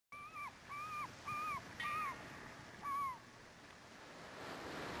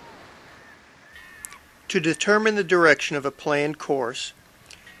To determine the direction of a planned course,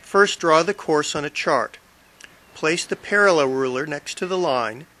 first draw the course on a chart. Place the parallel ruler next to the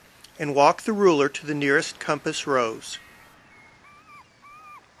line and walk the ruler to the nearest compass rose.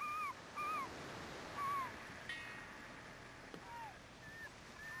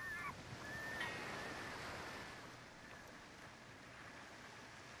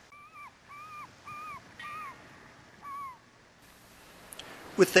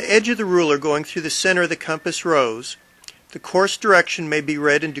 With the edge of the ruler going through the center of the compass rose, the course direction may be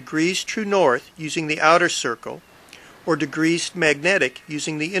read in degrees true north using the outer circle, or degrees magnetic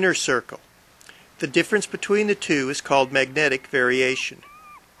using the inner circle. The difference between the two is called magnetic variation.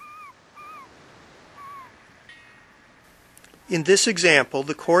 In this example,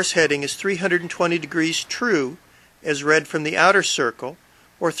 the course heading is 320 degrees true as read from the outer circle,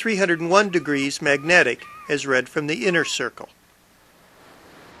 or 301 degrees magnetic as read from the inner circle.